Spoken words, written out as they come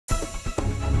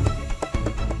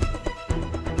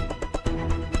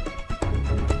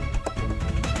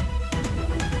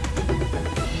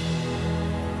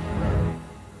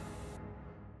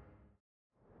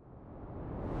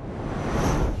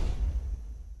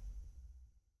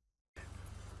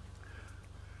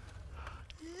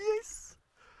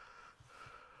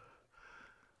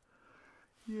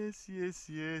Yes, yes,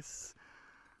 yes.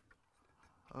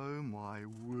 Oh my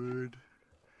word.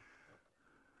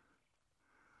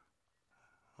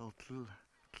 Oh,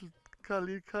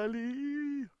 Kali,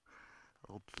 Kali.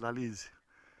 Oh, Tlallies.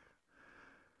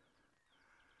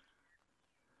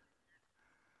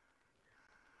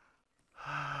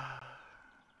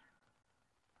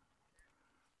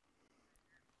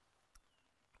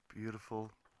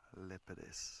 Beautiful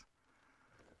leopardess.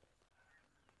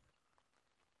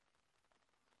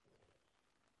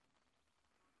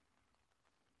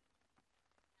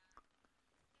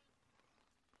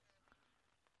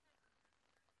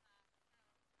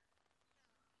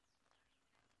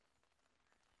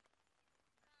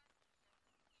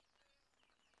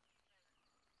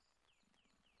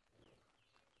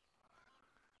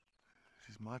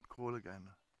 She might call again.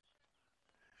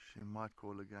 She might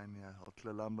call again, yeah. Or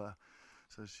Tlalamba.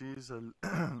 So she's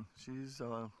she's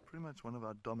pretty much one of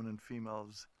our dominant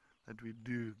females that we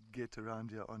do get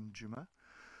around here on Juma.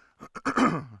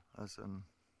 As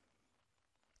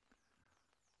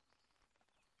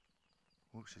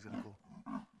oh, she's gonna call.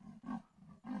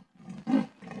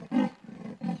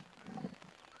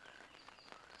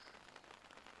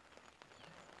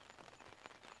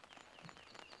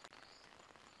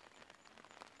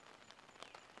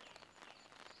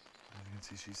 You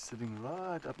can see she's sitting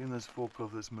right up in this fork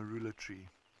of this marula tree.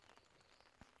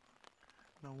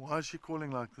 Now, why is she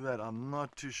calling like that? I'm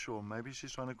not too sure. Maybe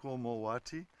she's trying to call more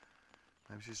Wati.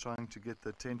 Maybe she's trying to get the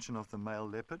attention of the male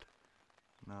leopard.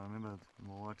 Now, remember,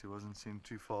 Mawati wasn't seen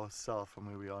too far south from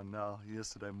where we are now.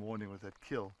 Yesterday morning with that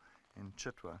kill in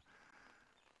Chitwa.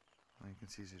 And you can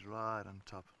see she's right on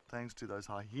top. Thanks to those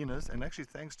hyenas, and actually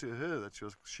thanks to her that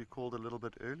she called a little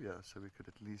bit earlier, so we could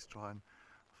at least try and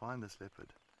find this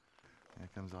leopard. Here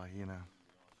comes our hyena.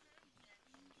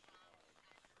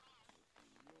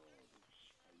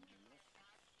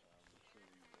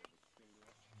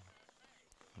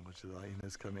 Watch the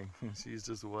hyenas coming. She's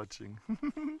just watching.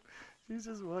 She's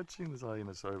just watching this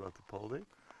hyena. Sorry about the pole there.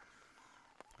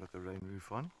 Got the rain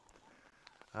roof on.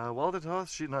 Wild at Hearth,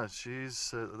 she's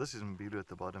this is Mbilu at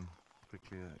the bottom.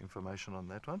 Quickly information on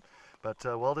that one. But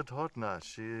Wild at Heart, no,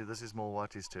 this is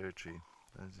Mulwati's territory.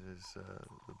 This is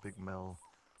the big male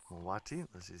Mulwati.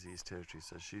 This is his territory,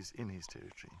 so she's in his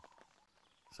territory.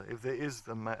 So if there is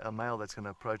a male that's going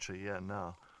to approach her here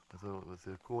now with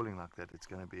her calling like that, it's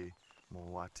going to be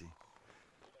Mulwati.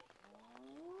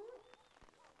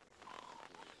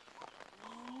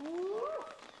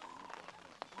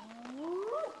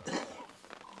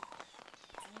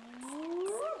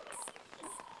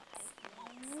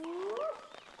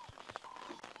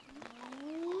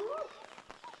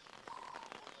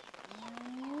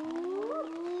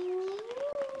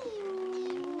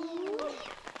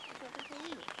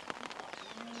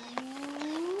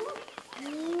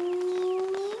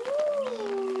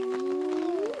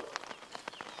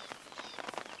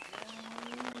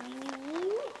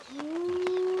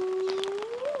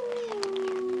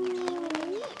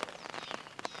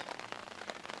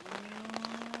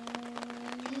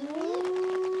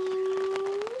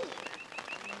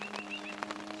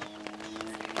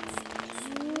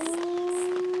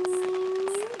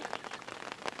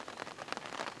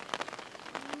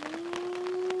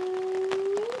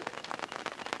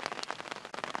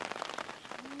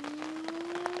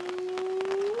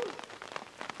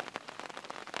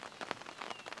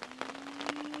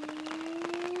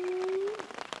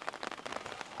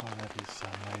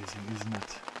 Isn't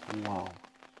it? Wow.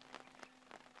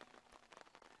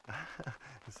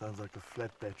 It sounds like a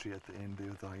flat battery at the end there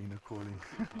with the hyena calling.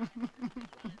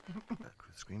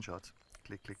 Screenshots.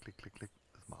 Click, click, click, click, click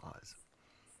with my eyes.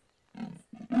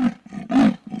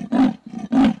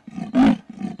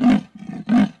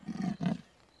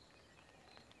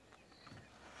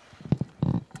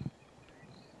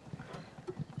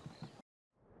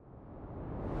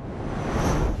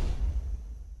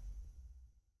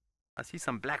 I see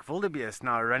some black wildebeest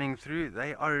now running through.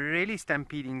 They are really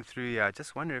stampeding through here. I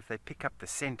just wonder if they pick up the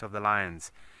scent of the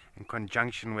lions in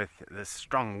conjunction with the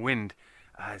strong wind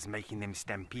is making them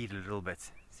stampede a little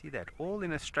bit. See that? All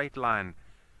in a straight line.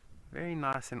 Very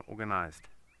nice and organized.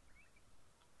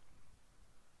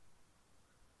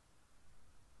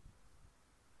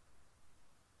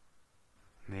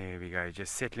 There we go.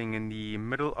 Just settling in the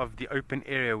middle of the open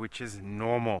area, which is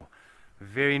normal.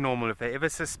 Very normal. If they ever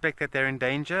suspect that they're in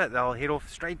danger, they'll head off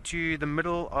straight to the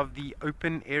middle of the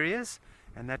open areas,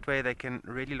 and that way they can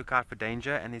really look out for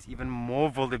danger. And there's even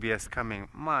more wildebeest coming.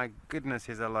 My goodness,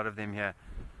 there's a lot of them here.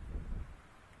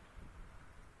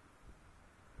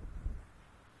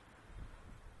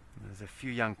 There's a few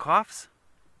young calves.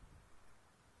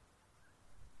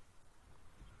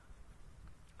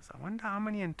 I wonder how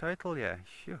many in total here.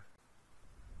 Phew.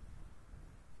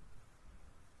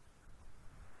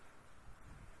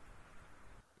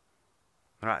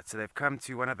 Right, so they've come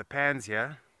to one of the pans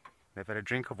here. They've had a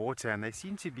drink of water and they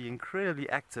seem to be incredibly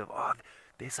active. Oh,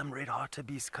 there's some red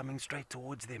hartebeest coming straight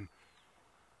towards them.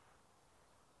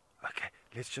 Okay,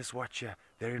 let's just watch here.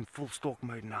 They're in full stalk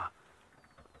mode now.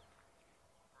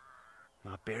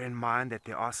 Now bear in mind that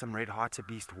there are some red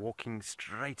hartebeest walking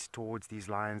straight towards these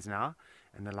lions now.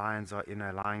 And the lions are in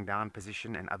a lying down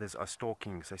position and others are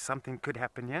stalking. So something could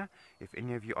happen here. If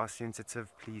any of you are sensitive,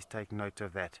 please take note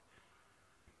of that.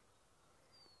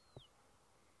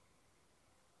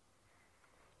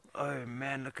 Oh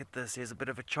man, look at this. There's a bit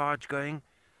of a charge going.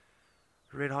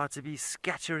 Red hartebeest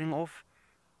scattering off.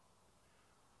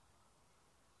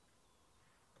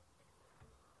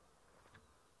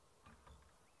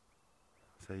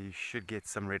 So you should get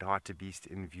some red hartebeest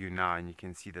in view now, and you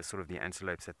can see the sort of the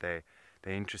antelopes that they're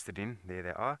interested in. There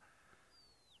they are.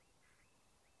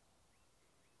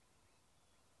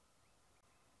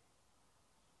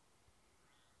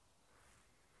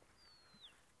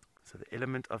 So the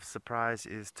element of surprise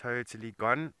is totally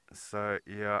gone. So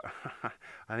yeah,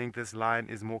 I think this lion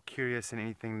is more curious than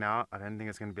anything now. I don't think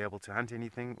it's going to be able to hunt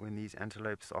anything when these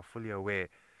antelopes are fully aware,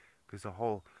 because the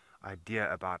whole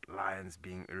idea about lions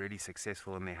being really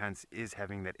successful in their hunts is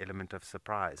having that element of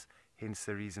surprise. Hence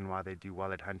the reason why they do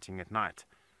well at hunting at night.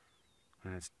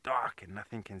 When it's dark and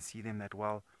nothing can see them that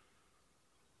well.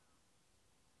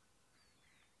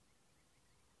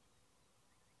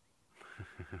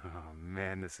 Oh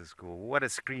man, this is cool. What a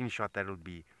screenshot that'll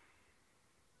be.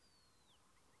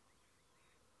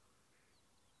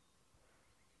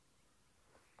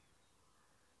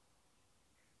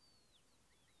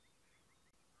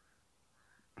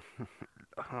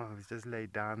 Oh, he's just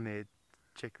laid down there.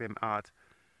 Check them out.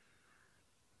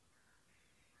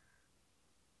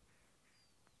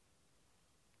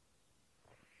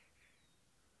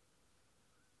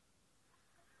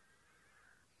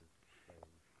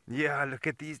 Yeah, look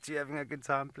at these two having a good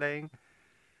time playing.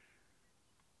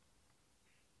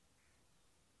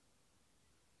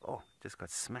 Oh, just got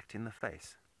smacked in the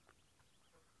face.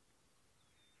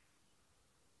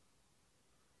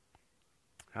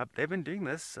 They've been doing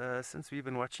this since we've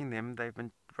been watching them. They've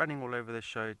been running all over the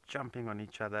show, jumping on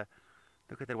each other.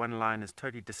 Look at that one lion has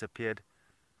totally disappeared.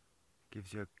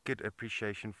 Gives you a good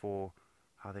appreciation for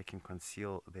how they can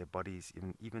conceal their bodies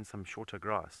in even some shorter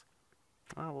grass.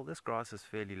 Oh, well, this grass is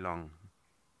fairly long.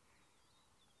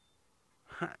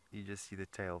 You just see the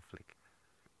tail flick.